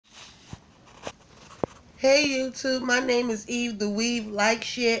Hey YouTube, my name is Eve the Weave. Like,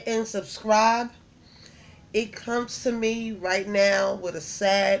 share, and subscribe. It comes to me right now with a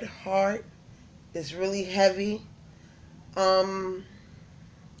sad heart. It's really heavy. Um,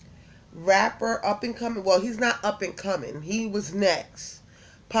 Rapper up and coming. Well, he's not up and coming. He was next.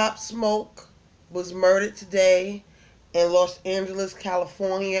 Pop Smoke was murdered today in Los Angeles,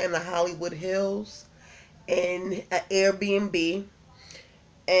 California, in the Hollywood Hills, in an Airbnb.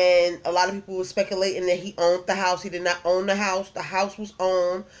 And a lot of people were speculating that he owned the house. He did not own the house. The house was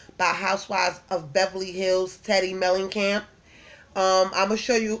owned by Housewives of Beverly Hills, Teddi Mellencamp. I'm gonna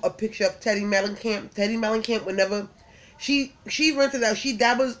show you a picture of Teddi Mellencamp. Teddi Mellencamp, whenever she rented out,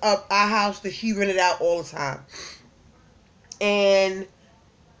 that was a house that she rented out all the time. And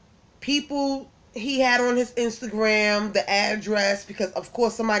people, he had on his Instagram the address because of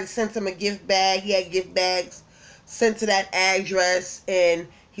course somebody sent him a gift bag. He had gift bags sent to that address, and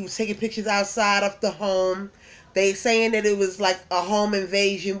he was taking pictures outside of the home. They saying that it was like a home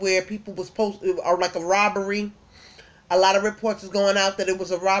invasion where people was or like a robbery. A lot of reports is going out that it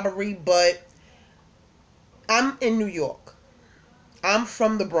was a robbery, but I'm in New York. I'm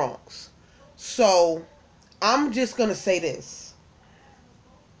from the Bronx. So I'm just gonna say this.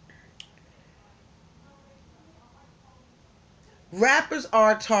 Rappers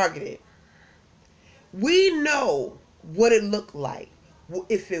are targeted. We know what it looked like.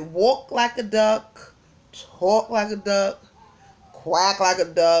 If it walked like a duck, talk like a duck, quack like a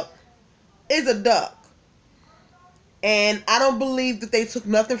duck, it's a duck. And I don't believe that they took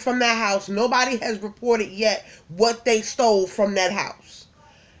nothing from that house. Nobody has reported yet what they stole from that house.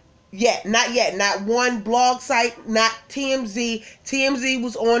 Yet. Not one blog site, not TMZ. TMZ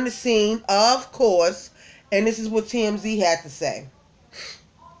was on the scene, of course. And this is what TMZ had to say.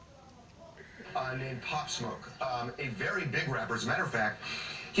 Named Pop Smoke, a very big rapper. As a matter of fact,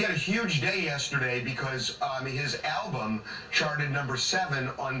 he had a huge day yesterday because his album charted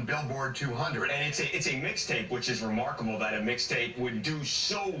 #7 on Billboard 200. And it's a mixtape, which is remarkable that a mixtape would do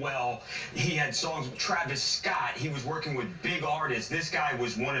so well. He had songs with Travis Scott. He was working with big artists. This guy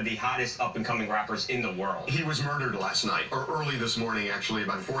was one of the hottest up-and-coming rappers in the world. He was murdered last night, or early this morning, actually,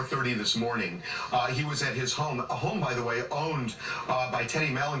 about 4:30 this morning. He was at his home, a home, by the way, owned by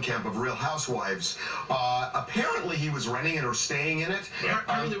Teddi Mellencamp of Real Housewives. Apparently, he was renting it or staying in it.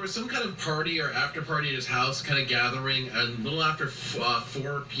 There was some kind of party or after party at his house, kind of gathering, and a little after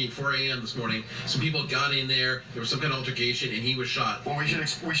 4 a.m. this morning, some people got in there. There was some kind of altercation, and he was shot. Well, we should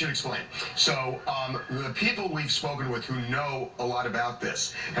explain. So the people we've spoken with who know a lot about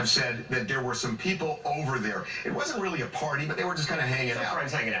this have said that there were some people over there. It wasn't really a party, but they were just kind of hanging out.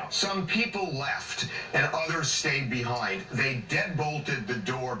 Friends hanging out. Some people left, and others stayed behind. They deadbolted the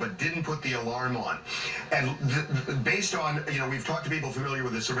door, but didn't put the alarm on. And based on, we've talked to people familiar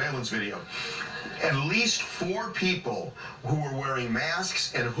with the surveillance video, at least 4 people who were wearing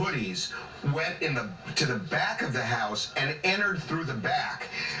masks and hoodies went to the back of the house and entered through the back,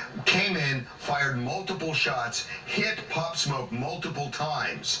 came in, fired multiple shots, hit Pop Smoke multiple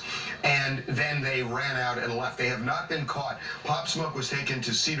times, and then they ran out and left. They have not been caught. Pop Smoke was taken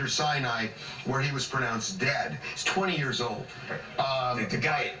to Cedars-Sinai, where he was pronounced dead. He's 20 years old. The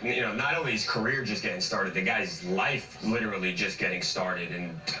guy, not only his career just getting started, the guy's life literally just getting started.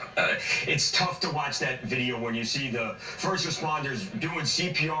 And it's tough to watch that video when you see the first responders doing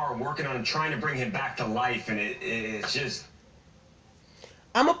CPR, working on him, trying to bring him back to life, and it's just...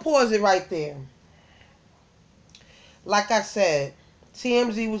 I'm going to pause it right there. Like I said,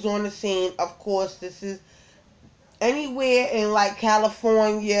 TMZ was on the scene. Of course, this is anywhere in like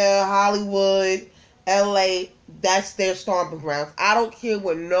California, Hollywood, LA, that's their stomping grounds. I don't care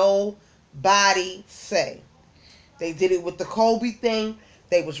what nobody say. They did it with the Kobe thing.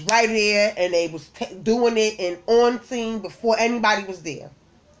 They was right there, and they was doing it and on scene before anybody was there.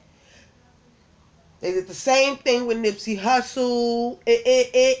 They did the same thing with Nipsey Hussle.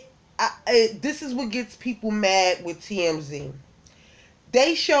 This is what gets people mad with TMZ.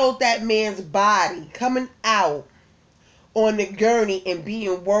 They showed that man's body coming out on the gurney and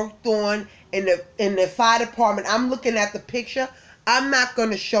being worked on in the fire department. I'm looking at the picture. I'm not going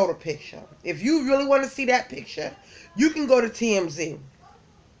to show the picture. If you really want to see that picture, you can go to TMZ.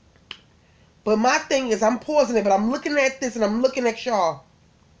 But my thing is, I'm pausing it, but I'm looking at this and I'm looking at y'all.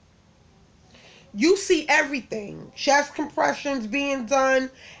 You see everything. Chest compressions being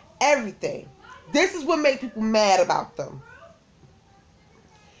done, everything. This is what makes people mad about them.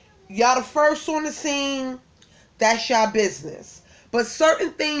 Y'all the first on the scene, that's y'all business. But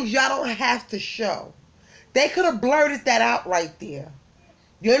certain things y'all don't have to show. They could have blurted that out right there.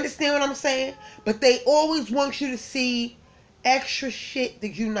 You understand what I'm saying? But they always want you to see extra shit that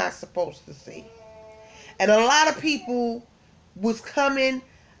you're not supposed to see. And a lot of people was coming.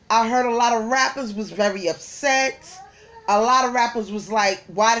 I heard a lot of rappers was very upset. A lot of rappers was like,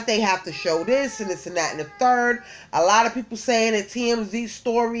 why did they have to show this and this and that and the third? A lot of people saying that TMZ's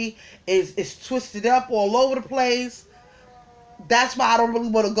story is twisted up all over the place. That's why I don't really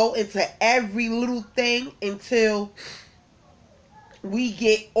want to go into every little thing until we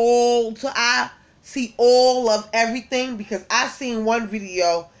get I see all of everything, because I seen one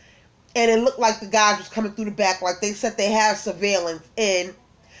video and it looked like the guys was coming through the back, like they said they have surveillance, and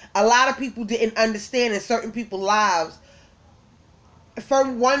a lot of people didn't understand in certain people's lives. For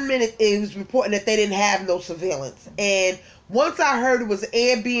 1 minute, it was reporting that they didn't have no surveillance. And once I heard it was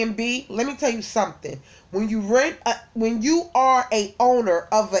Airbnb, let me tell you something. When you are a owner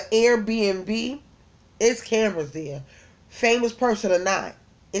of an Airbnb, it's cameras there. Famous person or not,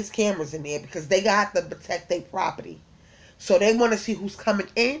 it's cameras in there, because they got to protect their property. So they want to see who's coming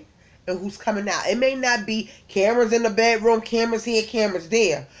in and who's coming out. It may not be cameras in the bedroom, cameras here, cameras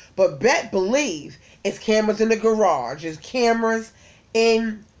there, but believe it's cameras in the garage, it's cameras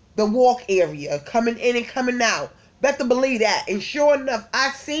in the walk area, coming in and coming out. Better believe that. And sure enough,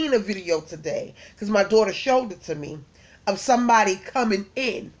 I seen a video today, because my daughter showed it to me, of somebody coming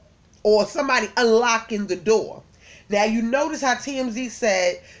in or somebody unlocking the door. Now, you notice how TMZ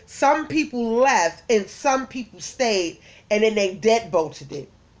said some people left and some people stayed, and then they deadbolted it.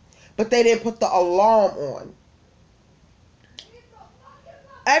 But they didn't put the alarm on.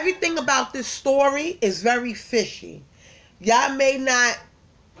 Everything about this story is very fishy. Y'all may not...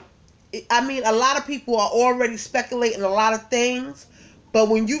 I mean, a lot of people are already speculating a lot of things, but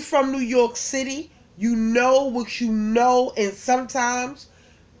when you from New York City, you know what you know, and sometimes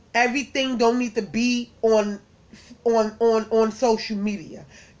everything don't need to be on social media.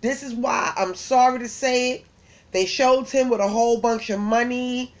 This is why, I'm sorry to say it, they showed him with a whole bunch of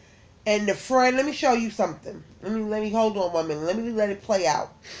money, and the friend, let me show you something. Let me hold on 1 minute. Let me let it play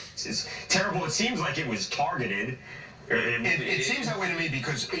out. It's terrible. It seems like it was targeted. It seems that way to me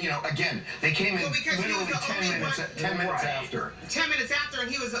because, you know, again, they came in literally 10 minutes after. 10 minutes after, and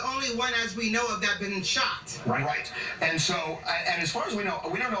he was the only one, as we know of, that been shot. Right. And so, and as far as we don't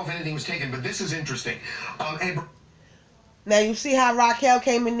know if anything was taken, but this is interesting. Now, you see how Raquel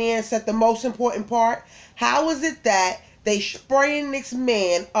came in there and said the most important part? How is it that they spraying this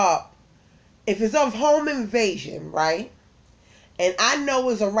man up? If it's of home invasion, right? And I know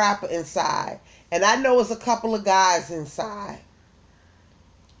it's a rapper inside. And I know it's a couple of guys inside.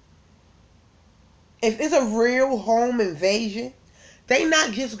 If it's a real home invasion, they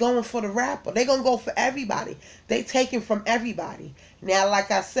not just going for the rapper. They going to go for everybody. They taking from everybody. Now,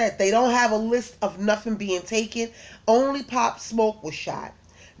 like I said, they don't have a list of nothing being taken. Only Pop Smoke was shot.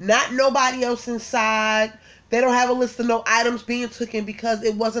 Not nobody else inside. They don't have a list of no items being taken, because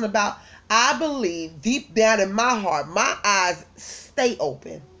it wasn't about... I believe deep down in my heart, my eyes stay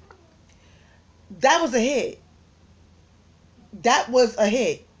open. That was a hit. That was a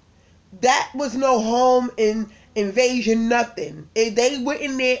hit. That was no home invasion, nothing. They went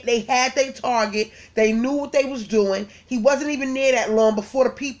in there, they had their target, they knew what they was doing. He wasn't even there that long before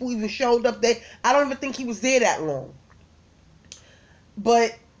the people even showed up there. I don't even think he was there that long.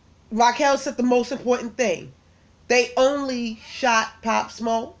 But Raquel said the most important thing. They only shot Pop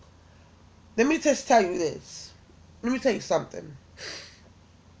Smoke. Let me just tell you this. Let me tell you something.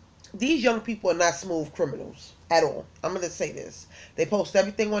 These young people are not smooth criminals at all. I'm going to say this. They post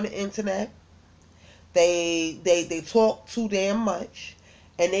everything on the internet. They talk too damn much.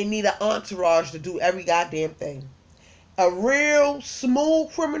 And they need an entourage to do every goddamn thing. A real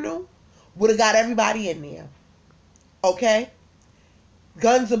smooth criminal would have got everybody in there. Okay?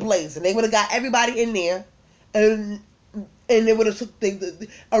 Guns a-blazing. They would have got everybody in there. And they would have took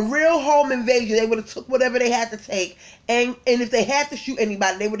a real home invasion. They would have took whatever they had to take, and if they had to shoot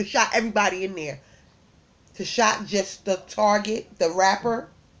anybody, they would have shot everybody in there. To shot just the target, the rapper,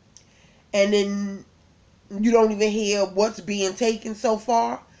 and then you don't even hear what's being taken so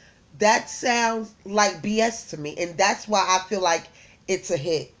far. That sounds like BS to me, and that's why I feel like it's a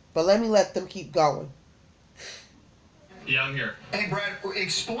hit. But let me let them keep going. Yeah, I'm here. Hey, Brad,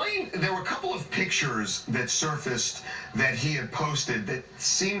 explain, there were a couple of pictures that surfaced that he had posted that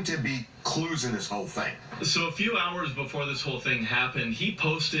seemed to be clues in this whole thing. So a few hours before this whole thing happened, he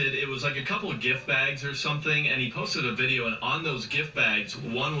posted, it was like a couple of gift bags or something, and he posted a video, and on those gift bags,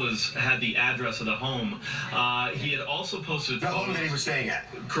 one had the address of the home. He had also posted the home that he was staying at.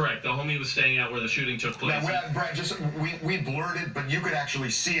 Correct, the home he was staying at where the shooting took place. Now, Brad, we blurred it, but you could actually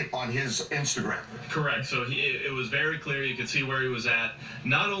see it on his Instagram. Correct, so it was very clear. clear. You could see where he was at.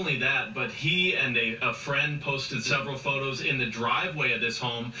 Not only that, but he and a friend posted several photos in the driveway of this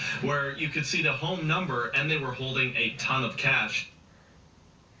home where you could see the home number, and they were holding a ton of cash.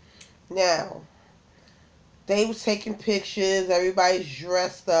 Now, they was taking pictures. Everybody's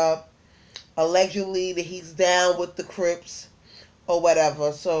dressed up. Allegedly that he's down with the Crips or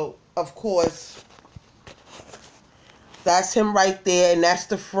whatever. So, of course, that's him right there, and that's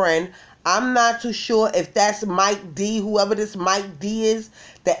the friend. I'm not too sure if that's Mike D, whoever this Mike D is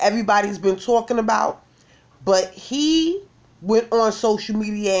that everybody's been talking about. But he went on social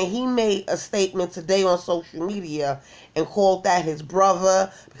media and he made a statement today on social media and called that his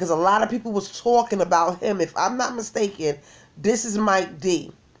brother, because a lot of people was talking about him. If I'm not mistaken, this is Mike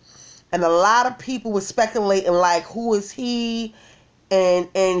D. And a lot of people were speculating, like, who is he?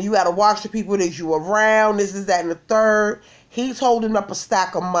 And you got to watch the people that you around. This is that and the third. He's holding up a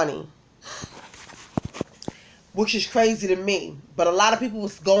stack of money, which is crazy to me. But a lot of people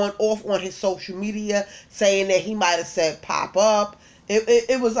was going off on his social media saying that he might have said pop up.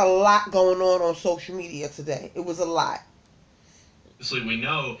 It was a lot going on social media today. It was a lot. Obviously, we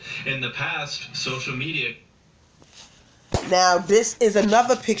know in the past, social media... Now, this is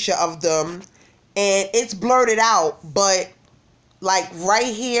another picture of them, and it's blurred out, but like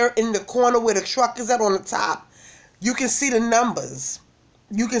right here in the corner where the truck is at on the top, you can see the numbers.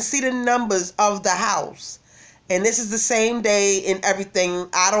 You can see the numbers of the house. And this is the same day and everything.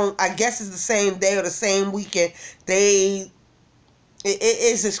 I guess it's the same day or the same weekend. It's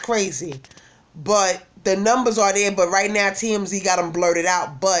just crazy. But the numbers are there, but right now TMZ got them blurted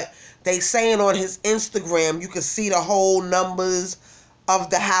out. But they saying on his Instagram, you can see the whole numbers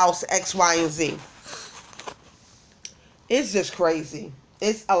of the house, X, Y, and Z. It's just crazy.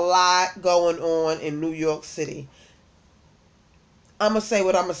 It's a lot going on in New York City. I'm going to say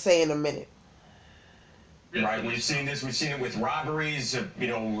what I'm going to say in a minute. Right, we've seen this. We've seen it with robberies. A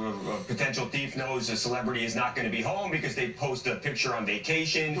potential thief knows a celebrity is not going to be home because they post a picture on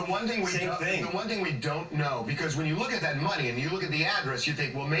vacation. The one thing we don't know, because when you look at that money and you look at the address, you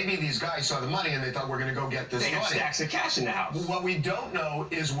think, well, maybe these guys saw the money and they thought we're going to go get this money. They have stacks of cash in the house. What we don't know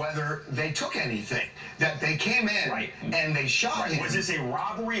is whether they took anything. That they came in and they shot him. Was this a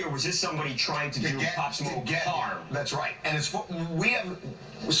robbery or was this somebody trying to do Pop Smoke harm? That's right. And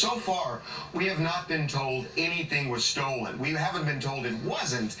so far we have not been told anything was stolen. We haven't been told it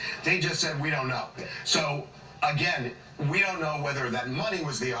wasn't. They just said we don't know. So again, we don't know whether that money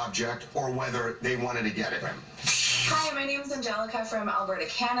was the object or whether they wanted to get it. Hi, my name is Angelica from Alberta,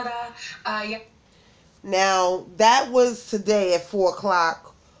 Canada. Now, that was today at 4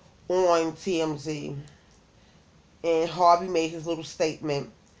 o'clock on TMZ. And Harvey made his little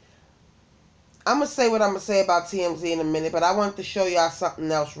statement. I'm going to say what I'm going to say about TMZ in a minute, but I wanted to show y'all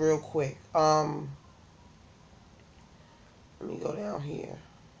something else real quick. Let me go down here.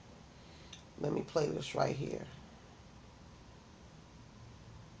 Let me play this right here.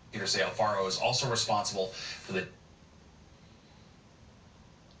 Peter say Alfaro is also responsible for the...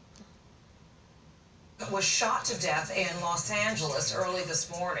 was shot to death in Los Angeles early this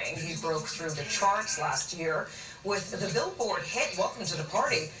morning. He broke through the charts last year with the Billboard hit Welcome to the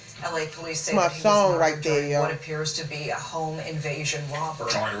Party. LA police say that he was murdered during what appears to be a home invasion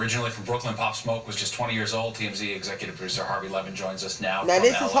robbery. All right, originally from Brooklyn, Pop Smoke was just 20 years old. TMZ executive producer Harvey Levin joins us now. Now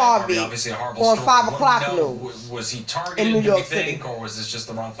this is Harvey obviously a horrible on story. 5 o'clock news. Was he targeted, in New York City, or was this just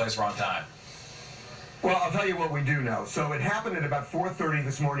the wrong place, wrong time? Well, I'll tell you what we do know. So it happened at about 4:30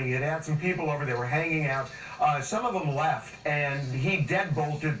 this morning. It had some people over there were hanging out. Some of them left, and he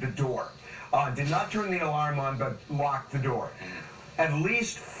deadbolted the door. Did not turn the alarm on, but locked the door. At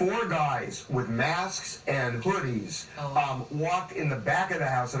least 4 guys with masks and hoodies walked in the back of the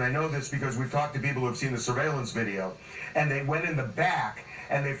house, and I know this because we've talked to people who have seen the surveillance video, and they went in the back,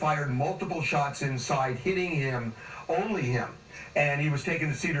 and they fired multiple shots inside, hitting him, only him, and he was taken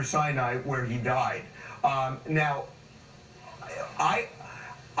to Cedars-Sinai where he died. Now, I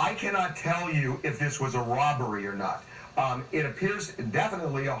cannot tell you if this was a robbery or not. It appears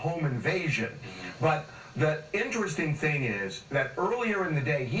definitely a home invasion, but the interesting thing is that earlier in the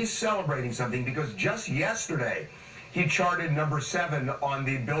day, he's celebrating something because just yesterday, he charted #7 on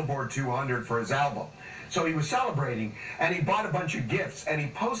the Billboard 200 for his album. So he was celebrating, and he bought a bunch of gifts, and he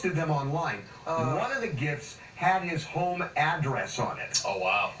posted them online. One of the gifts had his home address on it. Oh,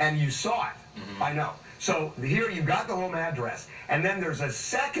 wow. And you saw it. I know. So here you got the home address, and then there's a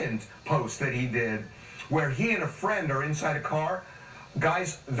second post that he did where he and a friend are inside a car.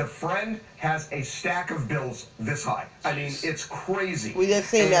 Guys, the friend has a stack of bills this high. I mean, it's crazy. We just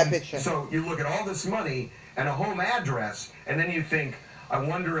seen that picture. So you look at all this money and a home address, and then you think, I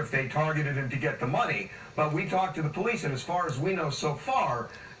wonder if they targeted him to get the money. But we talked to the police, and as far as we know so far,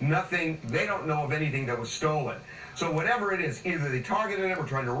 nothing, they don't know of anything that was stolen. So whatever it is, either they targeted him or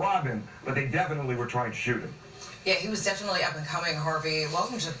trying to rob him, but they definitely were trying to shoot him. Yeah, he was definitely up and coming, Harvey.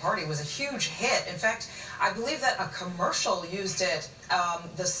 Welcome to the Party was a huge hit. In fact, I believe that a commercial used it,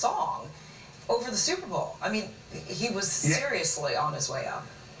 the song, over the Super Bowl. I mean, he was seriously on his way up.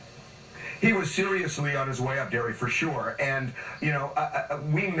 He was seriously on his way up, Derry, for sure. And, you know,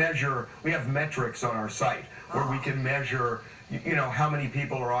 we have metrics on our site where we can measure, you know, how many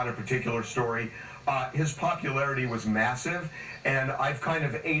people are on a particular story. His popularity was massive, and I've kind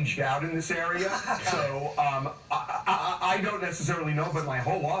of aged out in this area. So I don't necessarily know, but my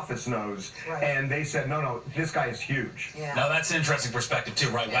whole office knows. Right. And they said, no, this guy is huge. Yeah. No, that's an interesting perspective, too,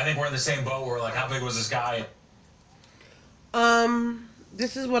 right? Yeah. I think we're in the same boat. We're like, how big was this guy?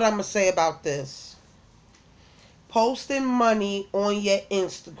 This is what I'm going to say about this. Posting money on your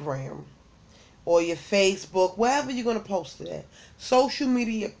Instagram or your Facebook, wherever you're going to post it at, social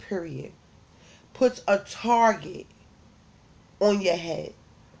media, period, puts a target on your head.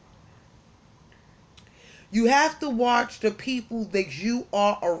 You have to watch the people that you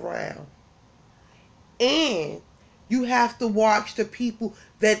are around. And you have to watch the people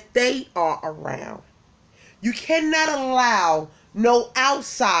that they are around. You cannot allow no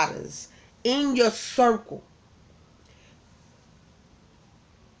outsiders in your circle.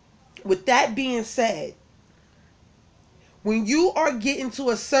 With that being said, when you are getting to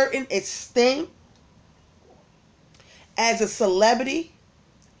a certain extent as a celebrity,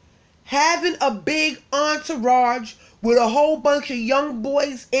 having a big entourage with a whole bunch of young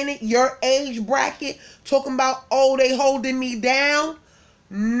boys in it, your age bracket, talking about, oh, they holding me down.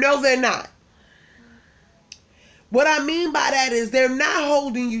 No, they're not. What I mean by that is they're not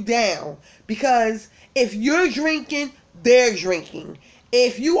holding you down, because if you're drinking, they're drinking.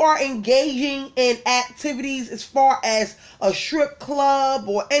 If you are engaging in activities as far as a strip club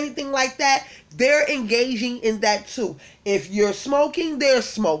or anything like that, they're engaging in that too. If you're smoking, they're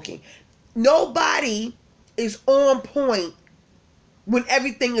smoking. Nobody is on point when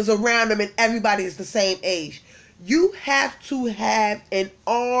everything is around them and everybody is the same age. You have to have an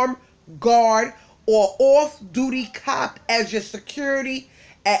armed guard or off-duty cop as your security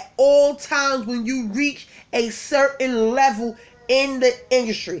at all times when you reach a certain level in the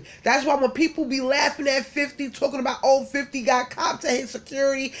industry. That's why when people be laughing at 50, talking about, oh, 50 got cops at his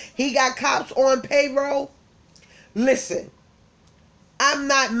security, he got cops on payroll. Listen, I'm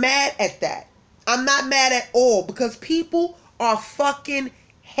not mad at that. I'm not mad at all, because people are fucking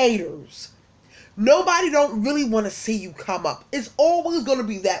haters. Nobody don't really want to see you come up. It's always going to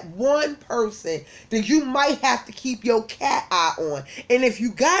be that one person that you might have to keep your cat eye on. And if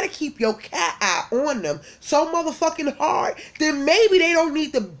you got to keep your cat eye on them so motherfucking hard, then maybe they don't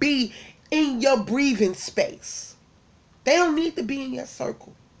need to be in your breathing space. They don't need to be in your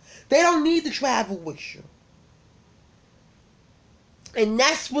circle. They don't need to travel with you. And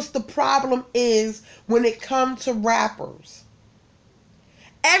that's what the problem is when it comes to rappers.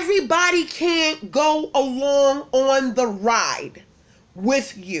 Everybody can't go along on the ride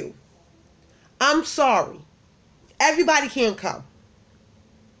with you. I'm sorry. Everybody can't come.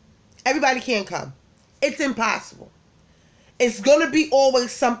 Everybody can't come. It's impossible. It's going to be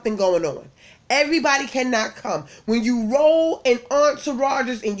always something going on. Everybody cannot come. When you roll in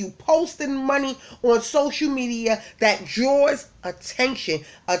entourages and you posting money on social media, that draws attention.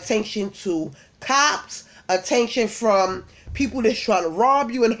 Attention to cops. Attention from people that's trying to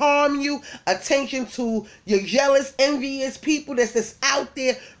rob you and harm you. Attention to your jealous, envious people that's just out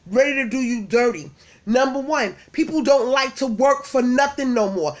there ready to do you dirty. Number one, people don't like to work for nothing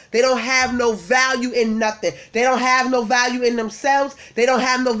no more. They don't have no value in nothing. They don't have no value in themselves. They don't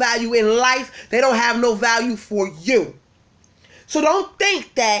have no value in life. They don't have no value for you. So don't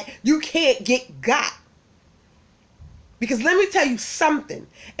think that you can't get got. Because let me tell you something.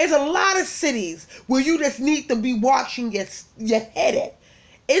 There's a lot of cities where you just need to be watching your head at.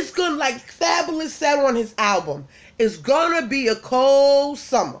 It's going to, like Fabulous said on his album, it's going to be a cold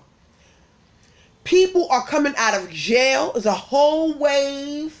summer. People are coming out of jail. There's a whole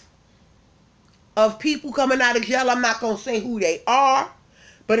wave of people coming out of jail. I'm not going to say who they are,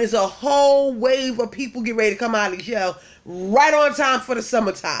 but it's a whole wave of people getting ready to come out of jail right on time for the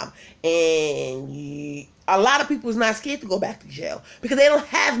summertime. And a lot of people is not scared to go back to jail because they don't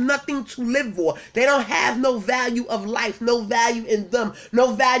have nothing to live for. They don't have no value of life, no value in them,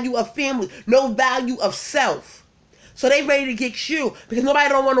 no value of family, no value of self. So they ready to get you because nobody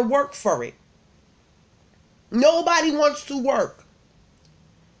don't want to work for it. Nobody wants to work.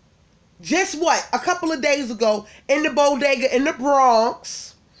 Just what? A couple of days ago in the bodega in the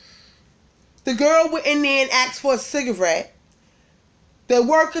Bronx, the girl went in there and asked for a cigarette. The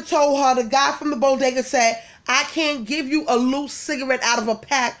worker told her, the guy from the bodega said, I can't give you a loose cigarette out of a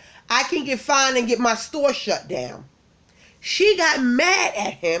pack. I can get fined and get my store shut down. She got mad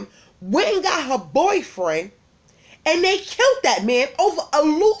at him, went and got her boyfriend, and they killed that man over a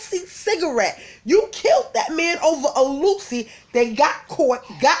Lucy cigarette. You killed that man over a Lucy. They got caught,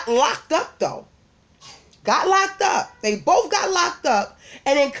 got locked up though. Got locked up. They both got locked up.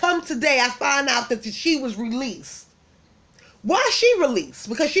 And then come today, I find out that she was released. Why she released?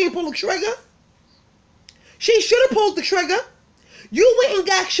 Because she didn't pull the trigger? She should have pulled the trigger. You went and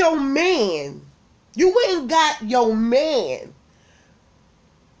got your man. You went and got your man.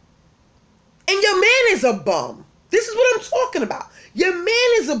 And your man is a bum. This is what I'm talking about. Your man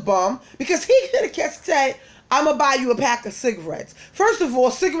is a bum because he could have said, I'm going to buy you a pack of cigarettes. First of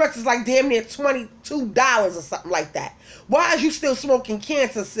all, cigarettes is like damn near $22 or something like that. Why is you still smoking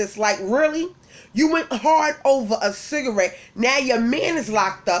cancer, sis? Like, really? You went hard over a cigarette. Now your man is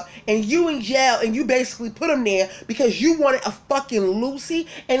locked up and you in jail and you basically put him there because you wanted a fucking Lucy.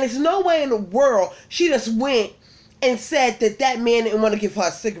 And there's no way in the world she just went and said that that man didn't want to give her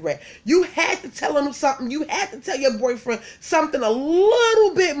a cigarette. You had to tell him something. You had to tell your boyfriend something a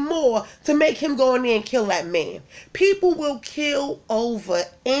little bit more to make him go in there and kill that man. People will kill over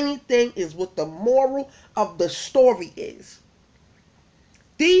anything is what the moral of the story is.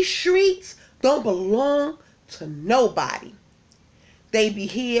 These streets don't belong to nobody. They be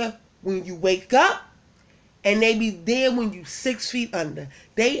here when you wake up and they be there when you 6 feet under.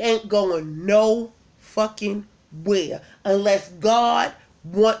 They ain't going no fucking where unless God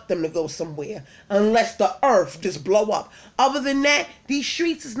want them to go somewhere, unless the earth just blow up. Other than that, these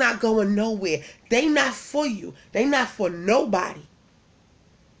streets is not going nowhere. They not for you. They not for nobody.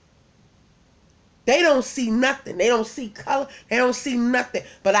 They don't see nothing. They don't see color. They don't see nothing.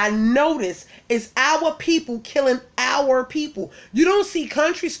 But I notice it's our people killing our people. You don't see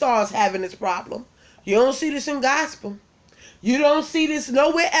country stars having this problem. You don't see this in gospel. You don't see this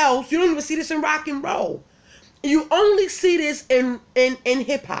nowhere else. You don't even see this in rock and roll. You only see this in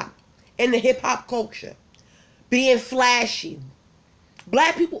hip-hop, in the hip-hop culture, being flashy.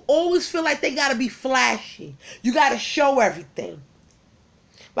 Black people always feel like they got to be flashy. You got to show everything.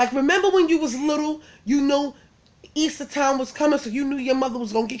 Like, remember when you was little, you know Easter time was coming, so you knew your mother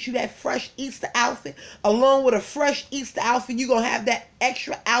was going to get you that fresh Easter outfit. Along with a fresh Easter outfit, you're going to have that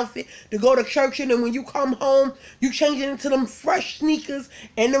extra outfit to go to church in, and when you come home, you change it into them fresh sneakers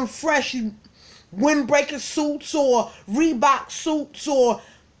and them fresh windbreaker suits or Reebok suits or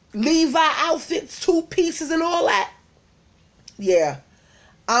Levi outfits, 2 pieces and all that. Yeah,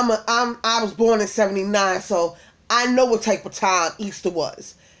 I was born in 79, so I know what type of time Easter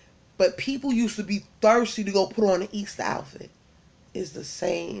was. But people used to be thirsty to go put on an Easter outfit. It's the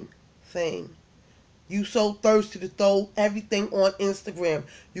same thing. You so thirsty to throw everything on Instagram.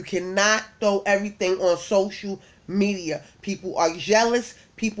 You cannot throw everything on social media. People are jealous.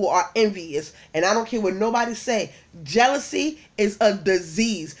 People are envious. And I don't care what nobody say. Jealousy is a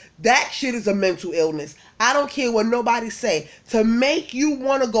disease. That shit is a mental illness. I don't care what nobody say. To make you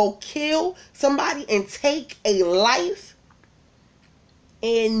want to go kill somebody and take a life,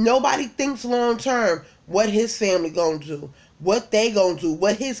 and nobody thinks long term what his family gonna do, what they gonna do,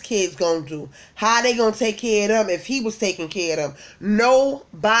 what his kids gonna do, how they gonna take care of them if he was taking care of them.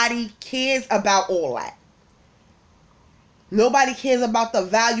 Nobody cares about all that. Nobody cares about the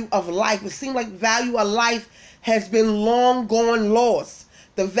value of life. It seems like value of life has been long gone lost.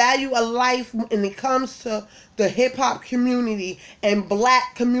 The value of life when it comes to the hip-hop community and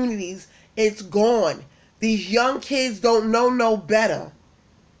black communities, it's gone. These young kids don't know no better.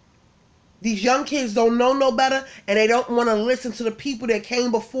 These young kids don't know no better, and they don't want to listen to the people that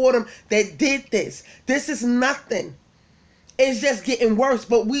came before them that did this. This is nothing. It's just getting worse,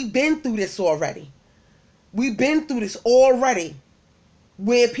 but we've been through this already. We've been through this already,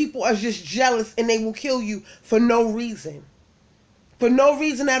 where people are just jealous and they will kill you for no reason. For no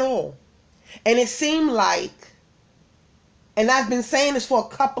reason at all. And it seemed like, and I've been saying this for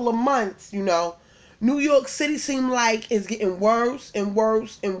a couple of months, you know, New York City seemed like it's getting worse and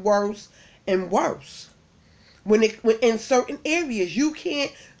worse and worse and worse. When in certain areas, you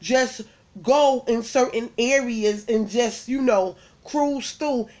can't just go in certain areas and just, you know, cruise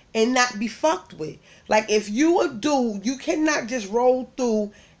through and not be fucked with. Like, if you a dude, you cannot just roll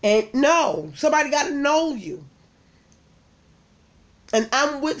through and no, somebody got to know you. And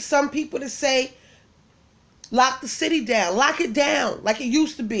I'm with some people that say, lock the city down, lock it down like it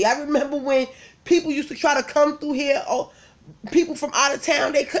used to be. I remember when people used to try to come through here people from out of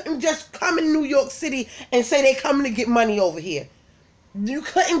town, they couldn't just come in New York City and say they coming to get money over here. You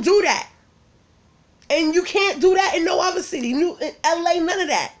couldn't do that. And you can't do that in no other city. In LA, none of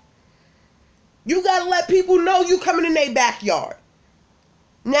that. You got to let people know you coming in their backyard.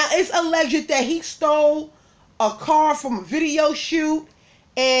 Now, it's alleged that he stole a car from a video shoot,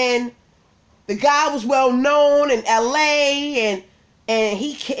 and the guy was well known in LA, and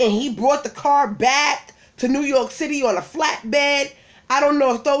he brought the car back to New York City on a flatbed. I don't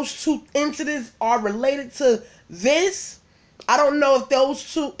know if those two incidents are related to this. I don't know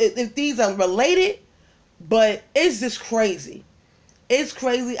if these are related, but it's just crazy. It's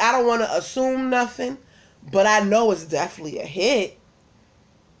crazy. I don't want to assume nothing, but I know it's definitely a hit.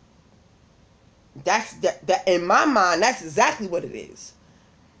 That in my mind, that's exactly what it is.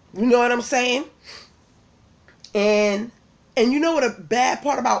 You know what I'm saying? And you know what a bad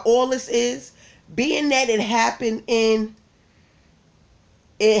part about all this is? Being that it happened in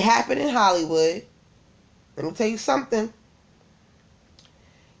Hollywood. Let me tell you something.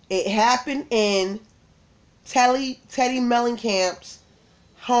 It happened in Teddy Mellencamp's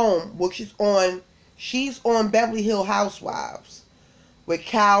home, which is she's on Beverly Hills Housewives with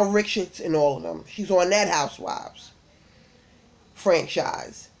Kyle Richards and all of them. She's on that Housewives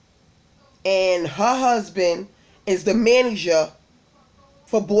franchise. And her husband is the manager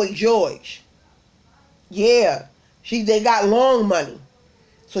for Boy George. Yeah. They got long money.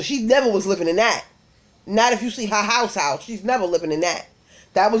 So she never was living in that. Not if you see her house. She's never living in that.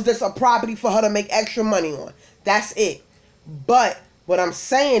 That was just a property for her to make extra money on. That's it. But what I'm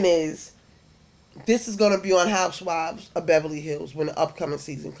saying is, this is going to be on Housewives of Beverly Hills when the upcoming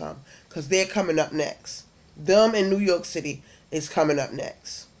season comes. Because they're coming up next. Them in New York City is coming up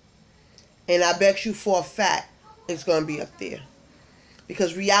next. And I bet you for a fact it's going to be up there.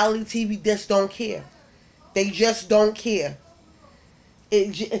 Because reality TV just don't care. They just don't care.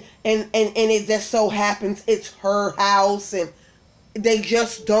 And it just so happens it's her house, and they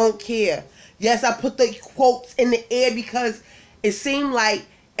just don't care. Yes, I put the quotes in the air because it seemed like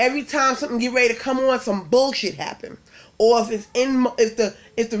every time something get ready to come on, some bullshit happen. Or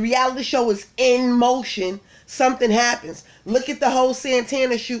if the reality show is in motion, something happens. Look at the whole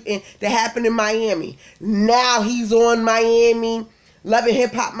Santana shooting that happened in Miami. Now he's on Miami, Love and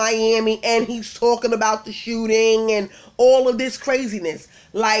Hip Hop Miami, and he's talking about the shooting and all of this craziness.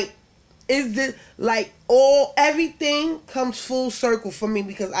 Like, is this like everything comes full circle for me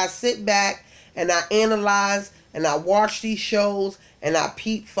because I sit back and I analyze and I watch these shows and I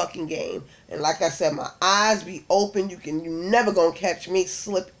peep fucking game. And like I said, my eyes be open. You never gonna catch me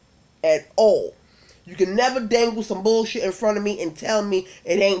slip at all. You can never dangle some bullshit in front of me and tell me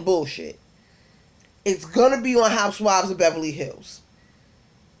it ain't bullshit. It's gonna be on Housewives of Beverly Hills.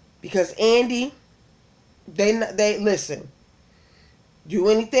 Because Andy, they listen. Do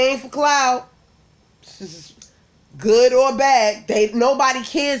anything for clout. Good or bad, nobody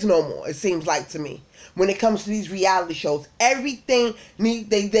cares no more, it seems like to me. When it comes to these reality shows, everything,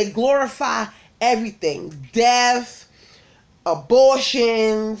 they glorify everything. Death,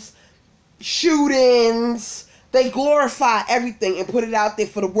 abortions, shootings. They glorify everything and put it out there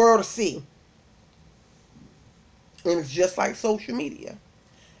for the world to see. And it's just like social media.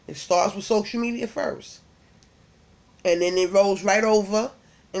 It starts with social media first. And then it rolls right over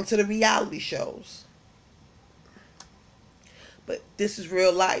into the reality shows. But this is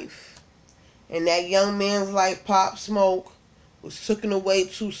real life. And that young man's life, Pop Smoke, was taken away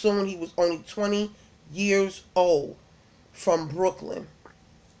too soon. He was only 20 years old from Brooklyn.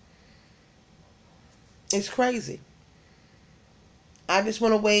 It's crazy. I just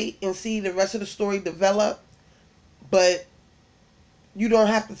want to wait and see the rest of the story develop. But you don't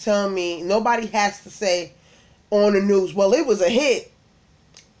have to tell me. Nobody has to say on the news, well, it was a hit.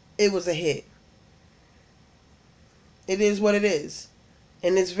 It was a hit. It is what it is.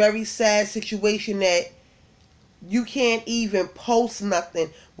 And it's a very sad situation that you can't even post nothing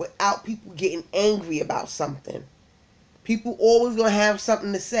without people getting angry about something. People always going to have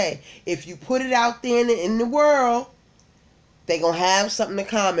something to say. If you put it out there in the world, they're going to have something to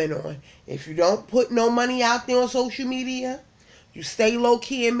comment on. If you don't put no money out there on social media, you stay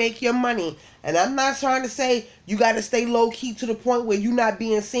low-key and make your money. And I'm not trying to say you got to stay low-key to the point where you're not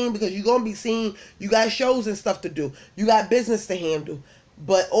being seen, because you're going to be seen. You got shows and stuff to do. You got business to handle.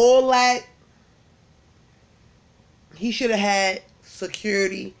 But all that, he should have had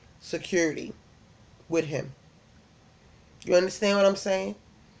security with him. You understand what I'm saying?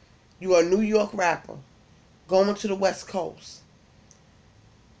 You are a New York rapper going to the West Coast.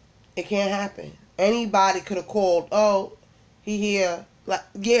 It can't happen. Anybody could have called, oh, he here. Like,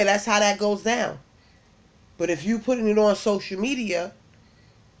 yeah, that's how that goes down. But if you putting it on social media,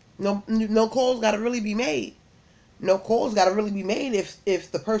 no calls got to really be made. No calls got to really be made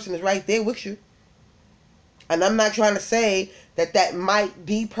if the person is right there with you. And I'm not trying to say that might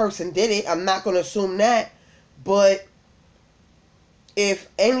be person did it. I'm not going to assume that. But if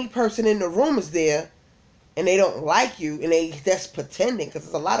any person in the room is there and they don't like you and that's pretending, because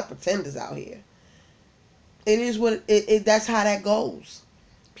there's a lot of pretenders out here. It is what that's how that goes.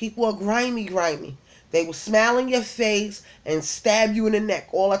 People are grimy. They will smile in your face and stab you in the neck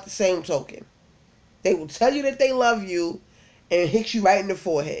all at the same token. They will tell you that they love you and hit you right in the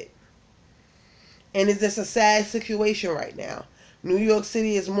forehead. And it's just a sad situation right now. New York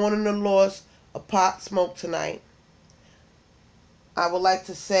City is mourning the loss of Pop Smoke tonight. I would like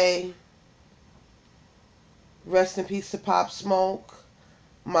to say rest in peace to Pop Smoke.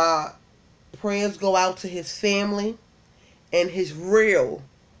 My prayers go out to his family and his real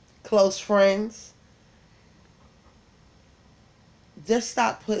close friends. Just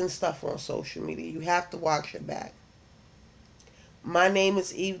stop putting stuff on social media. You have to watch your back. My name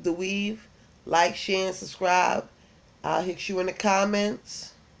is Eve the Weave. Like, share, and subscribe. I'll hit you in the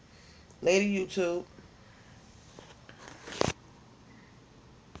comments. Later, YouTube.